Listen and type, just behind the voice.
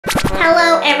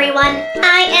Hello everyone,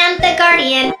 I am the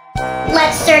Guardian.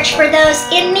 Let's search for those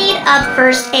in need of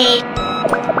first aid.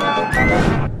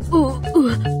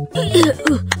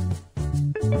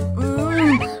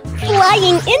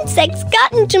 Flying insects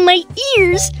got into my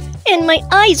ears, and my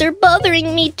eyes are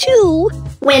bothering me too.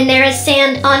 When there is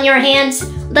sand on your hands,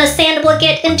 the sand will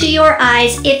get into your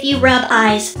eyes if you rub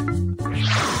eyes.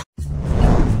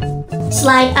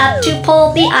 Slide up to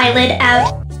pull the eyelid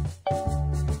out.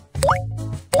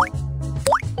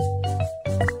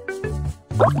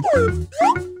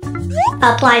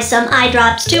 Apply some eye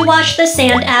drops to wash the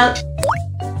sand out.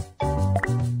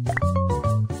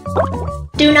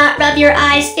 Do not rub your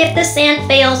eyes if the sand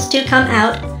fails to come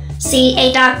out. See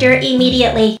a doctor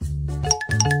immediately.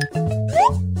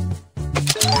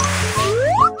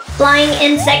 Flying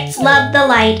insects love the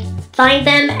light. Find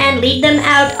them and lead them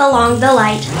out along the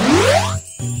light.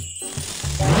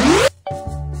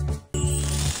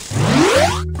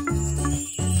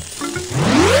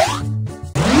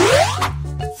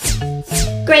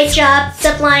 Great job!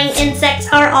 The flying insects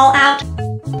are all out.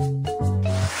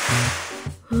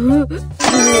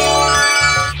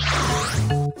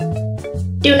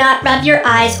 Do not rub your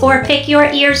eyes or pick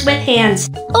your ears with hands.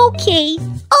 Okay,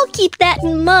 I'll keep that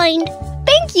in mind.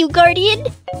 Thank you, Guardian.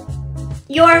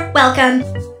 You're welcome.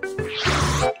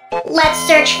 Let's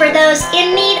search for those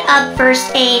in need of first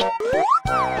aid.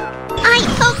 I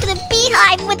poked the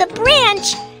beehive with a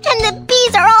branch, and the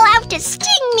bees are all out to sting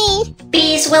me.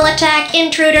 Bees will attack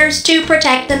intruders to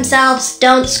protect themselves.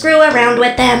 Don't screw around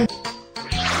with them.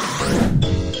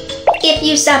 If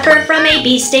you suffer from a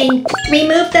bee sting,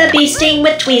 remove the bee sting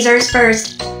with tweezers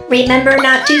first. Remember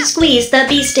not to squeeze the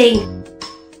bee sting.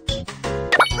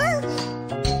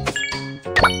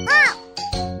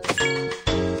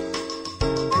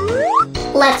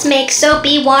 Let's make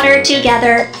soapy water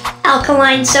together.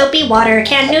 Alkaline soapy water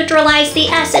can neutralize the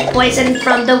acid poison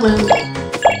from the wound.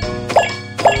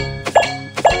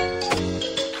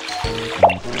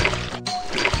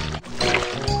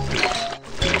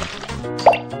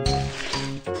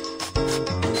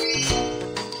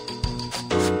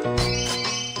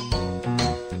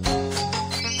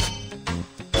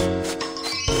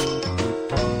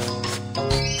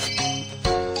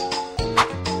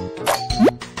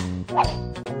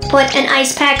 Put an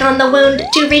ice pack on the wound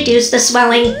to reduce the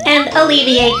swelling and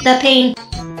alleviate the pain.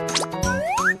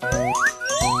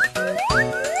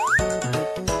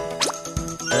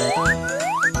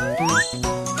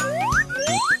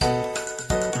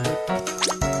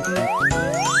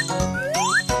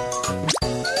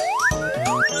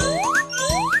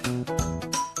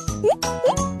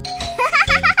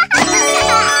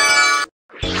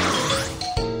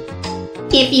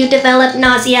 If you develop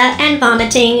nausea and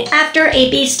vomiting after a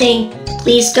bee sting,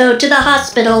 please go to the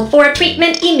hospital for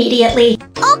treatment immediately.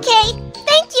 Okay,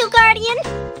 thank you, Guardian.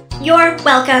 You're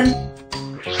welcome.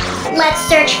 Let's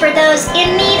search for those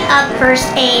in need of first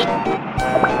aid.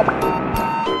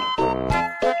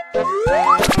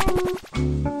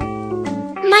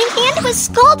 My hand was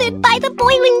scalded by the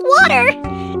boiling water.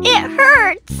 It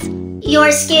hurts.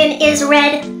 Your skin is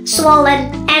red,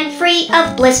 swollen, and free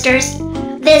of blisters.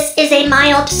 This is a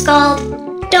mild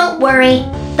scald. Don't worry,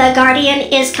 the Guardian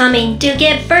is coming to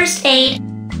give first aid.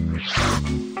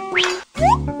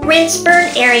 Rinse burn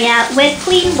area with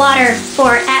clean water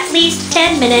for at least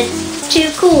 10 minutes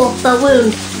to cool the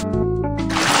wound.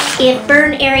 If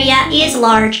burn area is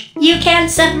large, you can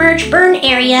submerge burn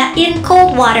area in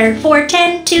cold water for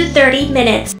 10 to 30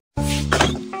 minutes.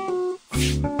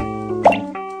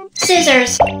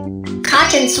 Scissors,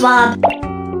 cotton swab,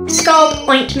 scald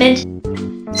ointment,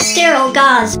 sterile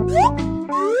gauze.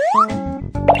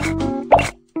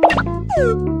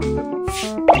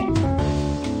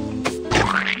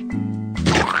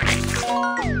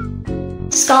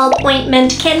 Scald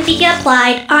ointment can be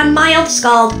applied on mild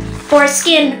scald for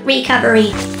skin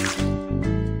recovery.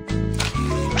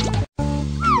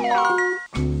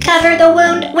 Cover the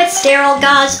wound with sterile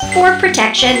gauze for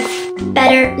protection.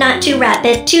 Better not to wrap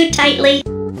it too tightly.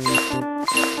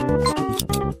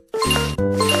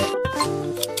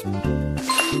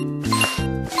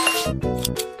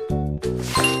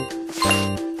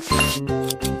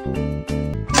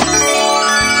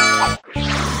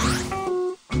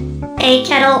 A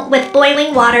kettle with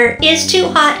boiling water is too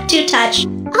hot to touch.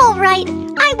 All right,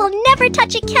 I will never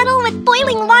touch a kettle with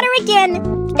boiling water again.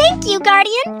 Thank you,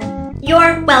 Guardian.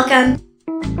 You're welcome.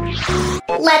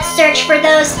 Let's search for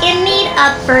those in need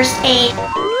of first aid.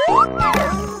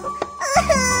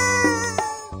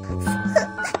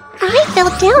 I fell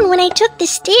down when I took the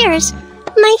stairs.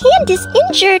 My hand is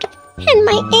injured, and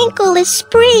my ankle is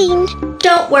sprained.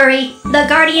 Don't worry, the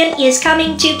Guardian is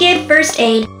coming to give first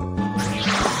aid.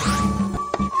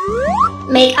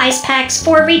 Make ice packs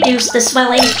for reduce the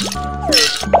swelling.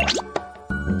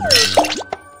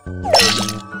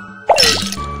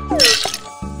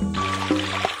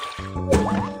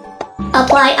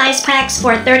 Apply ice packs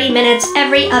for 30 minutes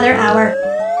every other hour.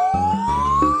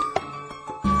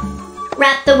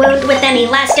 Wrap the wound with an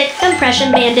elastic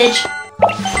compression bandage.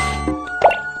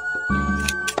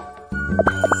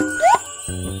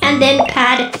 And then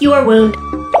pad your wound.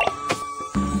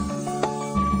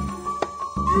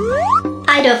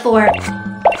 Ida-4.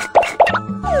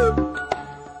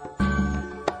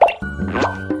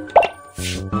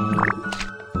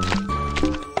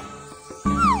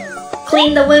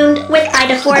 Clean the wound with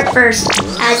Ida-4 first,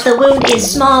 as the wound is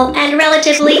small and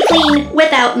relatively clean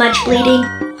without much bleeding.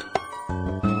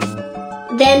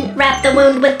 Then wrap the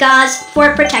wound with gauze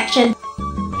for protection.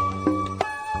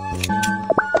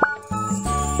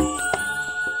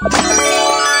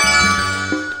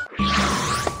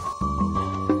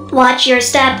 Watch your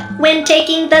step when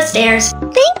taking the stairs.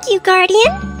 Thank you,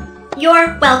 Guardian.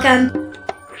 You're welcome.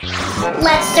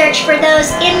 Let's search for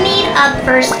those in need of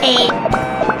first aid.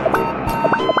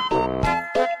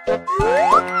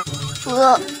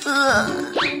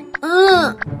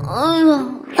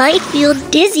 I feel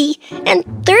dizzy and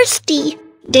thirsty.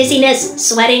 Dizziness,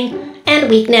 sweating, and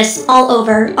weakness all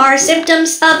over are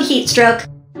symptoms of heat stroke.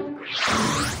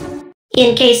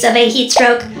 In case of a heat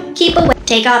stroke, keep away.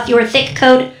 Take off your thick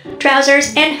coat,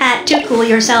 trousers, and hat to cool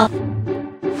yourself.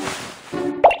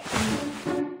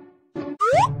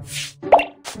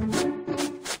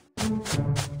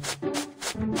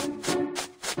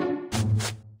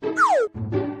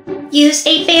 Use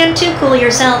a fan to cool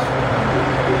yourself.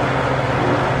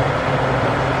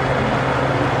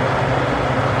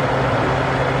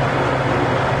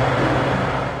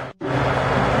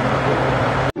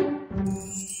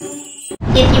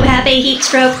 If you have a heat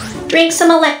stroke, drink some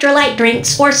electrolyte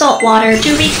drinks or salt water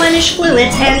to replenish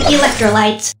fluids and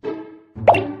electrolytes.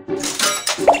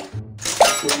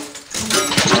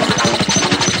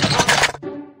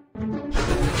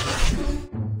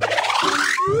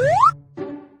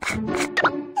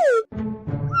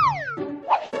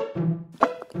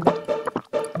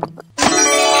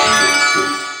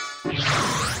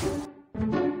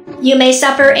 You may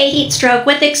suffer a heat stroke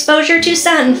with exposure to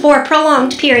sun for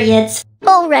prolonged periods.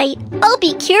 All right, I'll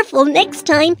be careful next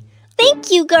time.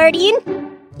 Thank you, Guardian.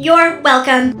 You're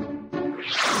welcome.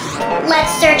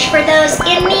 Let's search for those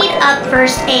in need of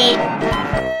first aid.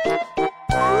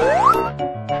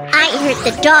 I hurt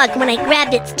the dog when I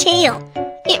grabbed its tail.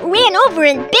 It ran over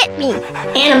and bit me.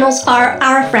 Animals are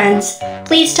our friends.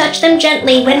 Please touch them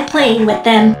gently when playing with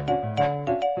them.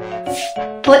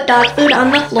 Put dog food on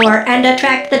the floor and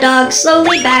attract the dog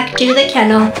slowly back to the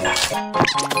kennel.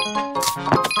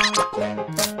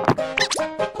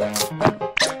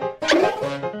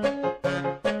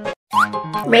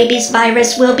 Rabies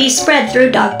virus will be spread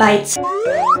through dog bites.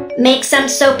 Make some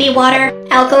soapy water.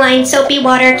 Alkaline soapy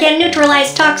water can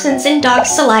neutralize toxins in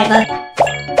dog's saliva.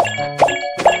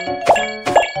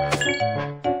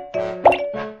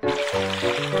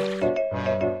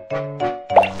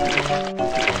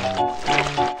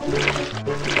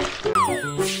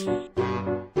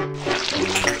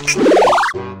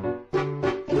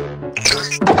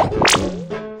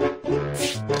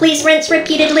 Please rinse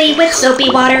repeatedly with soapy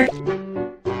water.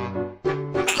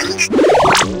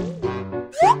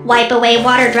 Wipe away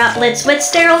water droplets with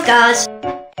sterile gauze.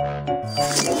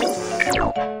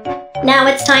 Now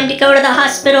it's time to go to the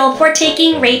hospital for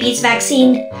taking rabies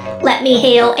vaccine. Let me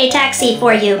hail a taxi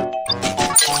for you.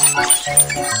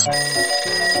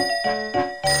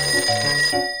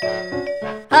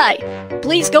 Hi,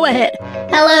 please go ahead.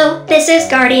 Hello, this is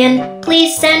Guardian.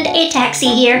 Please send a taxi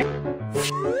here.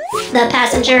 The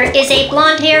passenger is a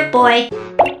blonde-haired boy.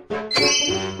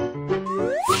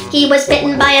 He was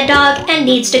bitten by a dog and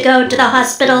needs to go to the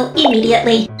hospital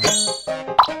immediately.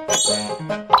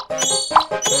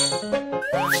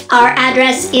 Our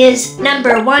address is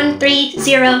number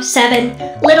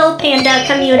 1307, Little Panda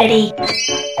Community.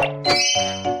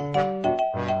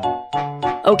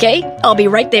 Okay, I'll be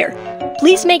right there.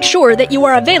 Please make sure that you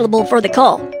are available for the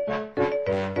call.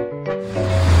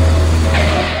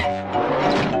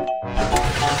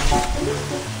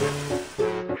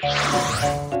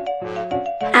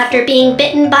 After being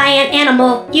bitten by an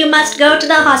animal, you must go to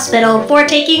the hospital for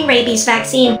taking rabies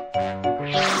vaccine.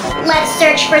 Let's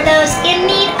search for those in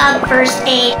need of first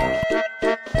aid.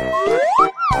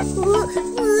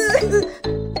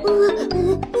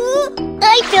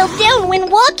 I fell down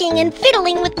when walking and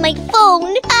fiddling with my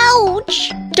phone.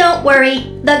 Ouch! Don't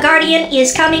worry, the Guardian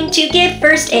is coming to give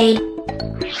first aid.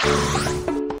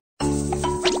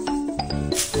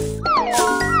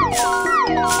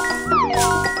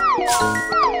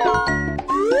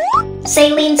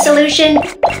 Saline solution.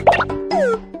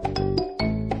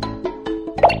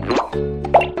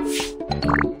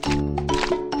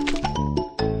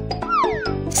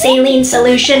 Saline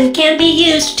solution can be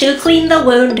used to clean the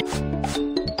wound.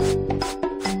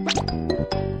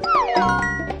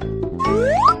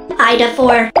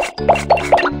 Ida-4.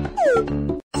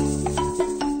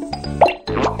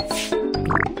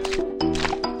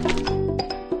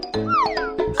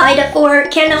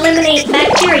 Ida-4 can eliminate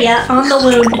bacteria on the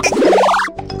wound.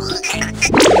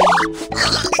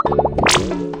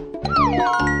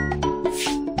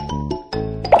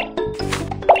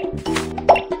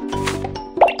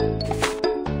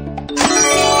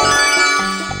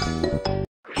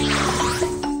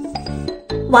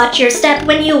 Watch your step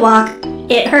when you walk.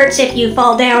 It hurts if you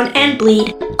fall down and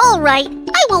bleed. All right,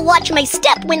 I will watch my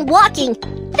step when walking.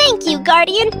 Thank you,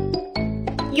 Guardian.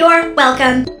 You're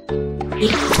welcome.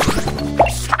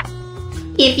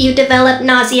 If you develop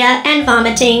nausea and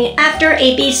vomiting after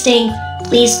a bee sting,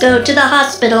 please go to the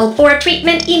hospital for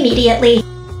treatment immediately.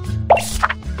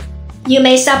 You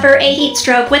may suffer a heat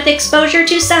stroke with exposure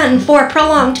to sun for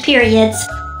prolonged periods.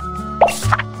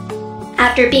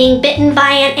 After being bitten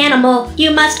by an animal, you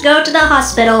must go to the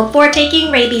hospital for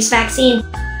taking rabies vaccine.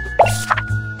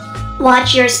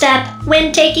 Watch your step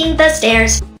when taking the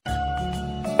stairs.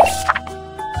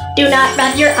 Do not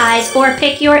rub your eyes or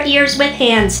pick your ears with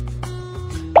hands.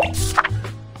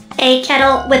 A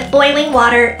kettle with boiling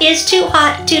water is too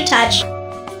hot to touch.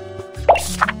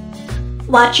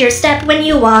 Watch your step when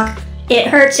you walk. It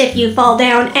hurts if you fall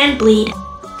down and bleed.